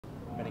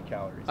many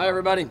calories. Hi,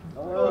 everybody.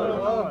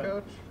 Hello,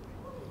 Coach.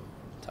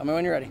 Tell me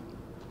when you're ready.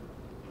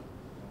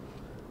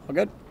 All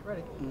good?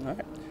 Ready. All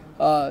right.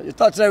 I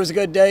thought today was a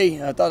good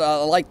day. I thought I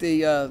liked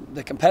the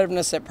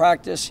competitiveness at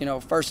practice. You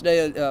know, first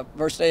day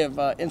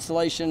of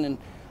installation and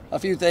a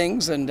few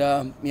things, and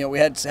you know, we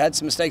had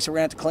some mistakes that we're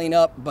gonna have to clean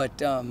up.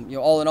 But you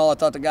know, all in all, I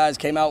thought the guys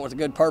came out with a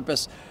good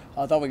purpose.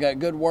 I thought we got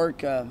good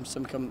work,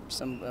 some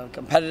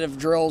competitive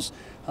drills,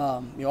 you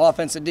know,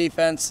 offense and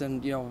defense,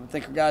 and you know, I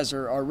think our guys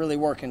are really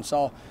working.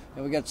 So you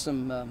know, we got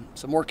some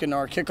work in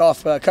our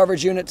kickoff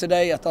coverage unit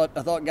today. I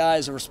thought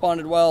guys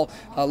responded well,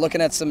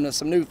 looking at some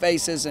new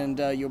faces, and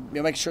you'll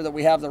make sure that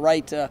we have the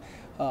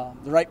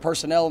right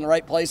personnel in the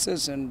right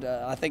places. And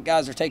I think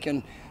guys are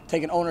taking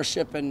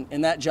ownership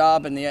in that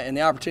job and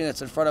the opportunity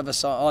that's in front of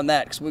us on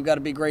that, because we've got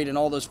to be great in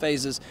all those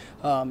phases.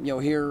 You know,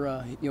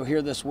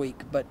 here this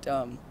week, but.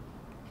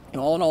 You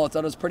know, all in all, I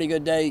thought it was a pretty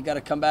good day. You got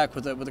to come back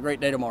with a great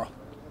day tomorrow.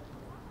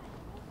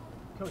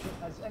 Coach,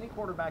 has any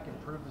quarterback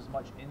improved as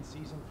much in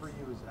season for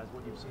you as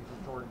what you've seen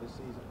from Jordan this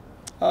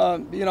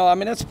season? You know, I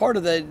mean, that's part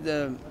of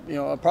the you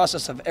know, a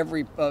process of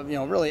every you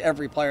know, really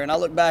every player. And I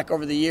look back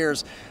over the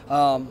years. You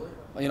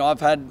know,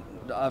 I've had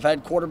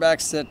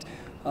quarterbacks that.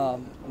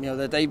 You know,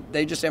 that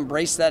they just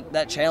embrace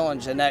that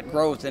challenge and that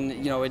growth, and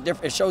you know,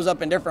 it shows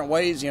up in different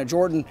ways. You know,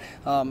 Jordan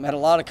had a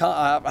lot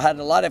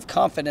of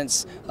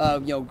confidence. You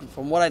know,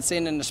 from what I'd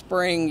seen in the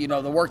spring, you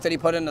know, the work that he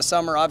put in the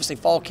summer, obviously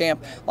fall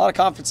camp, a lot of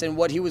confidence in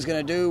what he was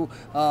going to do.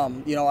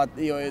 You know,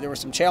 there were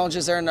some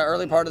challenges there in the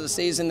early part of the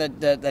season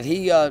that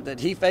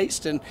he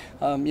faced, and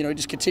you know, he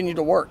just continued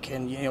to work.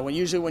 And you know,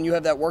 usually when you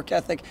have that work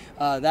ethic,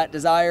 that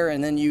desire,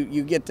 and then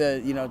you get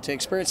to to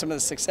experience some of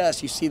the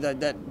success, you see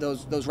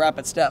those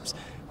rapid steps.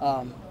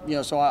 You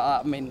know, so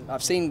I mean,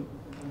 I've seen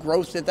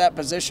growth at that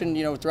position,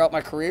 you know, throughout my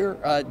career,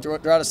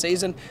 throughout a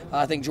season.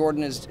 I think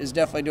Jordan is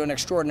definitely doing an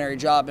extraordinary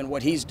job in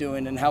what he's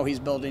doing and how he's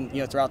building,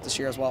 you know, throughout this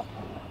year as well.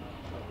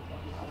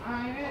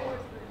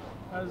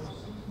 Has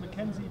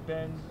Mackenzie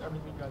been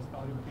everything you guys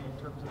thought he would be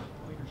in terms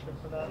of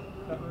leadership for that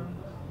room?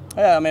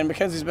 Yeah, I mean,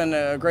 Mackenzie's been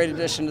a great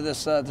addition to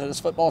this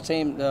football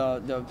team.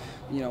 You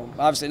know,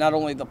 obviously not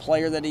only the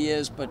player that he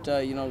is, but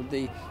you know,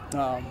 the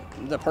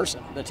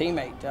person, the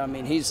teammate. I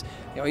mean, he's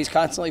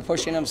constantly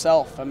pushing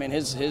himself. I mean,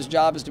 his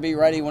job is to be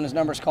ready when his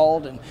number's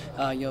called, and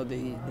you know,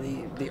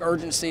 the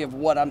urgency of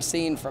what I'm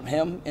seeing from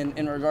him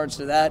in regards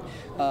to that,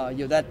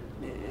 you know, that.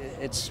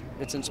 It's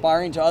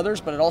inspiring to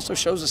others, but it also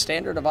shows a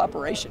standard of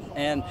operation.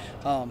 And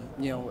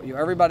you know,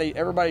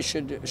 everybody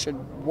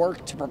should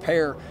work to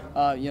prepare,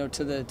 you know,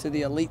 to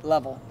the elite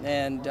level.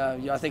 And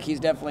you know, I think he's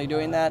definitely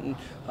doing that. And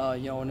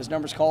you know, when his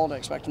number's called, I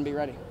expect him to be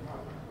ready. Do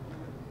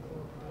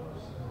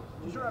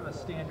you sort of have a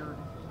standard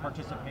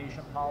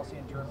participation policy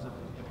in terms of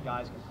if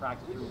guys can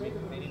practice through week,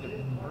 they need to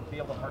be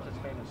able to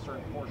participate in a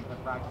certain portion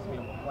of practice to be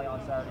able to play on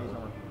Saturdays,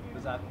 or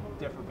does that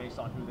differ based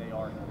on who they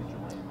are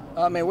individually?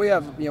 I mean, we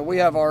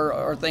have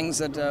our things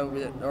that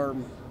are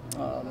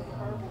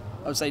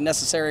I would say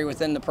necessary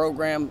within the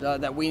program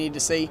that we need to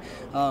see.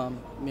 You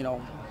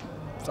know,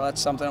 so that's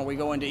something that we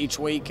go into each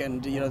week,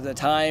 and you know, the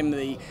time,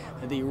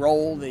 the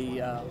role, you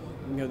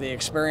know, the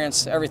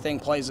experience, everything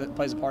plays a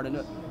part in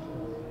it.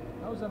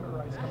 How's Emmett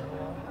Rice coming along?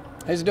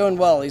 He's doing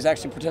well. He's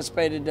actually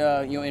participated,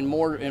 you know, in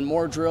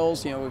more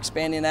drills. You know,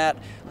 expanding that.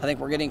 I think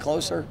we're getting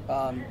closer.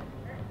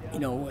 You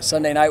know,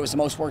 Sunday night was the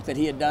most work that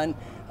he had done.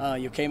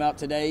 You came out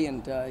today,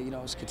 and you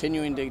know, is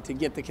continuing to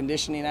get the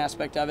conditioning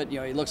aspect of it.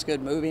 You know, he looks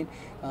good moving.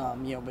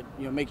 You know, but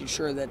you know, making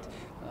sure that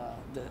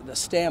the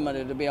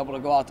stamina to be able to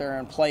go out there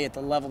and play at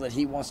the level that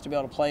he wants to be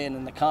able to play in,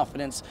 and the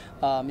confidence.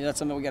 You know, that's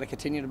something we got to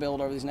continue to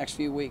build over these next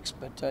few weeks.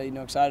 But you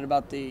know, excited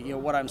about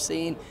what I'm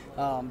seeing.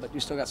 But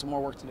you still got some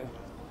more work to do.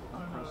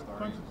 How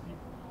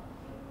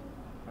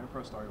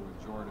impressed are you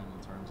with Jordan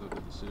in terms of the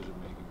decision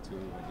making too?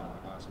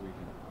 Like last week,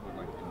 it looked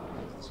like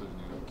his decision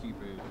to keep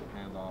it,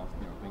 hand off,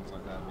 you know, things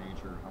like that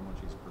nature. How much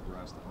he's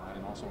progressed in that,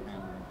 and also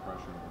handling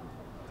pressure.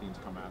 Teams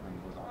come at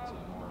him with obviously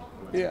more.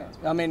 Yeah,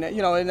 I mean,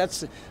 you know, and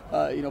that's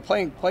you know,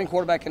 playing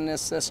quarterback in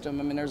this system.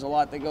 I mean, there's a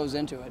lot that goes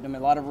into it. I mean, a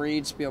lot of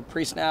reads, you know,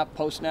 pre-snap,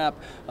 post-snap,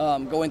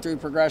 going through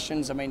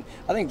progressions. I mean,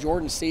 I think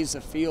Jordan sees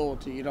the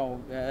field, you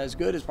know, as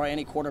good as probably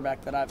any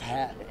quarterback that I've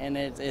had, and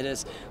it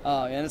is,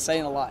 and it's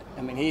saying a lot.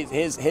 I mean,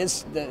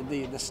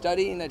 the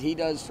studying that he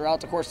does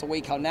throughout the course of the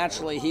week, how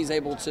naturally he's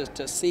able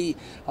to see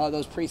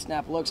those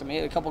pre-snap looks. I mean,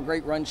 he had a couple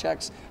great run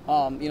checks,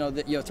 you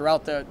know,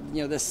 throughout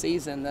this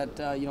season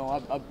that you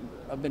know,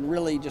 I've been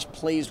really just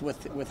pleased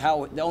with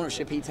how the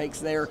ownership he takes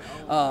there.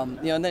 You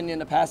know, and then in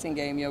the passing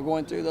game, you know,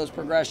 going through those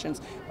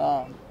progressions.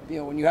 You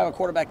know, when you have a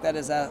quarterback that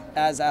is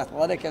as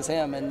athletic as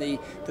him, and the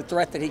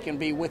threat that he can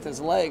be with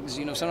his legs,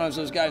 you know, sometimes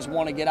those guys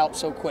want to get out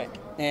so quick.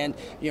 And,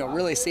 you know,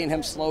 really seeing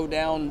him slow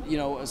down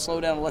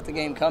and let the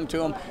game come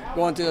to him,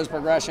 going through those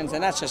progressions,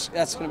 and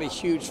that's going to be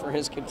huge for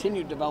his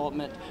continued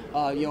development,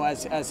 you know,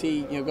 as he,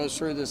 you know, goes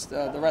through this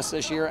the rest of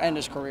this year and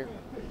his career.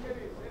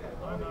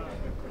 On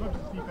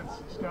Clemson's defense,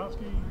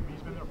 Skalski,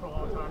 he's been there for a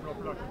long time, real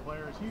productive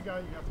player. Is he a guy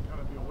you have to kind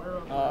of be aware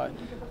of?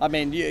 I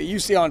mean, you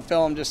see on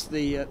film just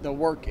the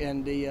work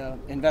and the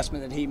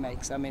investment that he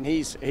makes. I mean,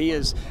 he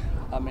is.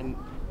 I mean,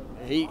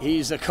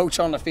 he's a coach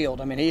on the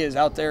field. I mean, he is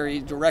out there.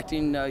 He's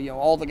directing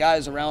all the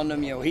guys around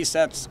him. He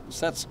sets.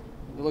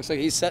 It looks like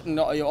he's setting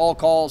all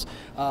calls.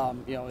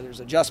 There's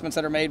adjustments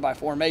that are made by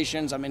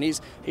formations. I mean, he's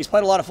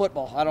played a lot of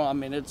football. I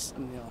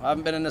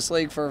haven't been in this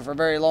league for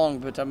very long,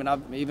 but I mean,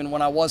 even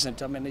when I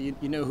wasn't, I mean,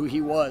 you knew who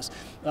he was.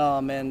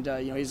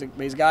 He's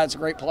a guy that's a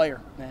great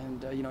player,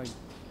 and he's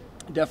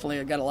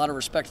definitely got a lot of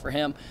respect for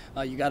him.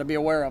 You got to be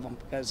aware of him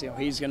because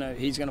he's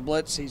gonna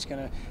blitz. He's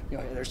gonna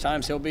there's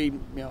times he'll be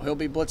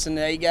blitzing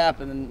the A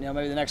gap, and then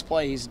maybe the next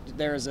play he's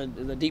there as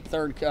the deep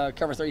third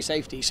cover 3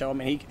 safety. So I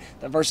mean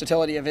the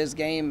versatility of his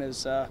game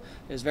is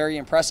very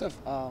impressive.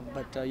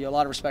 But a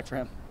lot of respect for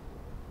him.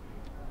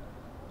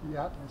 The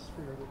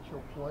atmosphere that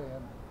you'll play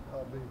in,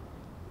 the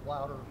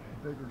louder,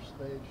 bigger stage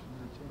than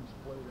your team's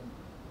played in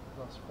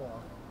thus far.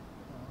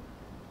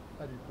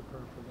 How do you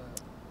prepare for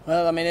that?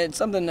 Well, I mean, it's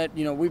something that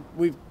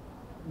we've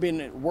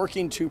been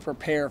working to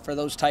prepare for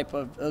those type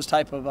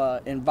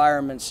of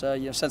environments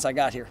since I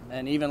got here,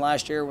 and even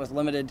last year with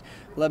limited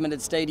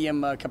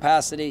stadium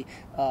capacity.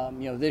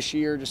 This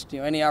year just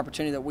any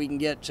opportunity that we can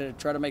get to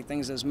try to make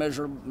things as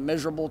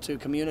measurable to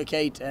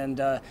communicate and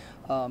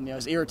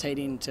as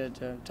irritating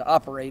to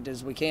operate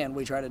as we can.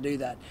 We try to do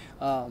that.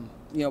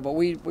 But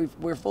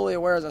we're fully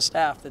aware as a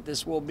staff that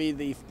this will be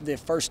the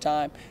first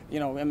time.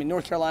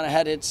 North Carolina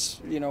had its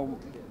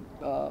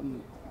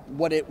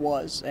what it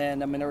was,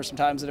 and I mean there were some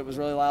times that it was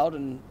really loud,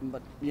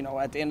 but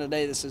at the end of the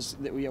day, this is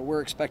that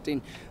we're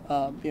expecting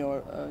a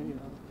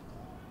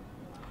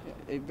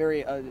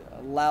very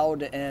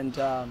loud and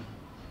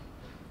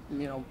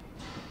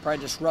probably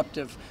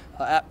disruptive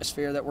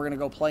atmosphere that we're going to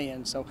go play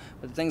in. So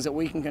the things that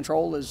we can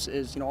control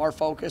is our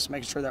focus,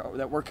 making sure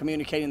that we're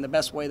communicating the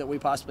best way that we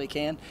possibly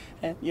can.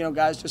 And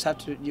guys just have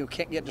to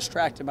can't get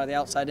distracted by the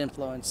outside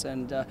influence.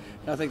 And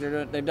I think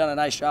they've done a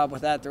nice job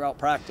with that throughout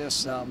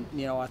practice.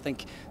 I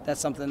think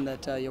that's something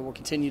that we'll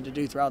continue to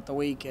do throughout the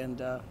week, and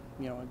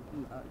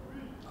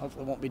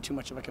hopefully it won't be too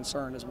much of a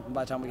concern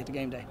by the time we get to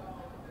game day.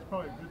 It's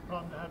probably a good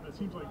problem to have. It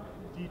seems like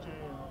DJ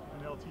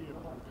and LT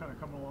have kind of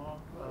come along.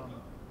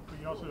 But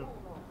you also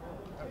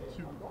have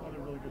 2 other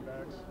really good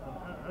backs.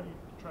 How do you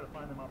try to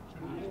find them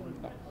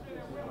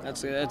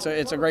opportunities?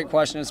 It's a great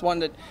question. It's one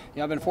that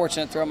I've been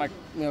fortunate throughout my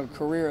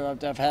career.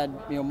 I've had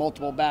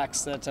multiple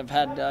backs that have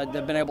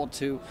been able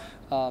to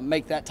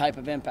make that type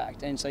of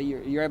impact, and so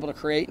you're able to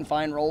create and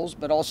find roles,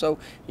 but also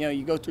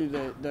you go through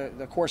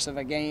the course of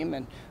a game,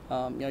 and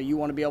you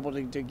want to be able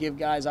to give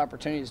guys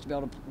opportunities to be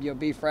able to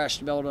be fresh,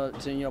 to be able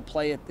to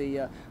play at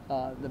the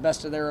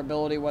best of their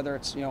ability, whether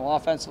it's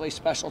offensively,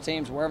 special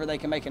teams, wherever they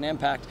can make an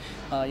impact.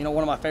 One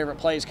of my favorite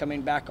plays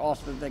coming back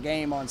off of the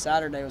game on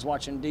Saturday was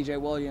watching DJ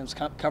Williams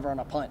cover on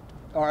a punt.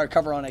 Or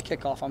cover on a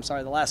kickoff. I'm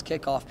sorry, the last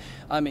kickoff.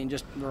 I mean,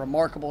 just a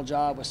remarkable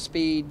job with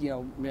speed.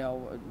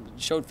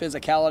 Showed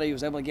physicality. He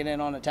was able to get in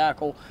on a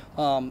tackle.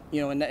 And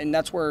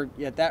that's where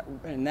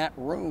in that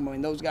room. I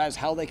mean, those guys,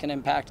 how they can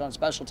impact on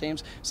special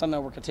teams. Something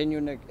that we're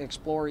continuing to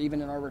explore even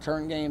in our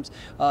return games,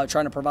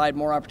 trying to provide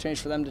more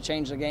opportunities for them to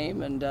change the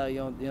game. And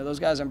those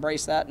guys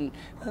embrace that, and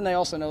they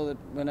also know that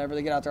whenever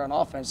they get out there on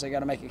offense, they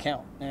got to make it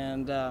count.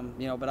 And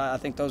but I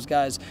think those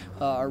guys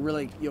are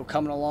really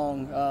coming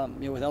along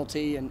with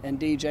LT and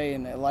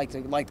DJ. And I like the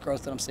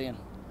growth that I'm seeing.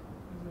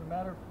 Does it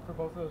matter for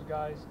both of those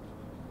guys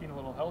being a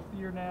little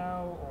healthier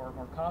now, or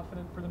more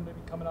confident for them to be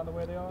coming out the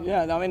way they are?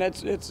 Yeah, I mean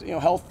it's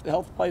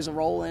health plays a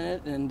role in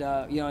it, and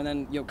and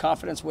then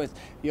confidence with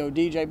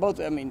DJ.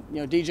 Both, I mean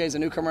DJ's a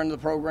newcomer into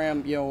the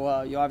program. You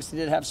obviously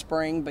did have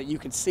spring, but you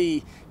could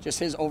see just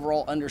his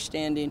overall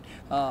understanding.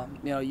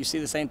 You see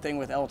the same thing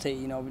with LT.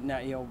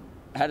 Now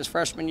had his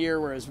freshman year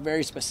where it was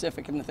very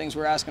specific in the things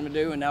we're asking him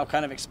to do, and now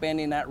kind of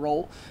expanding that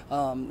role.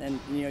 And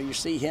you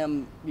see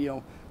him,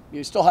 you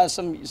still have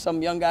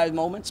some young guys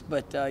moments,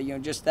 but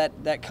just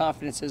that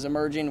confidence is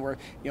emerging where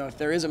if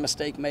there is a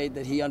mistake made,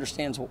 that he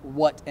understands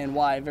what and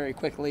why very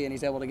quickly, and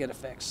he's able to get it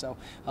fixed. So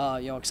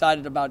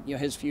excited about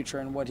his future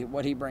and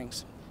what he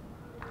brings.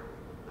 All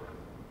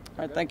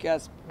right, thank you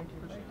guys. Thank you.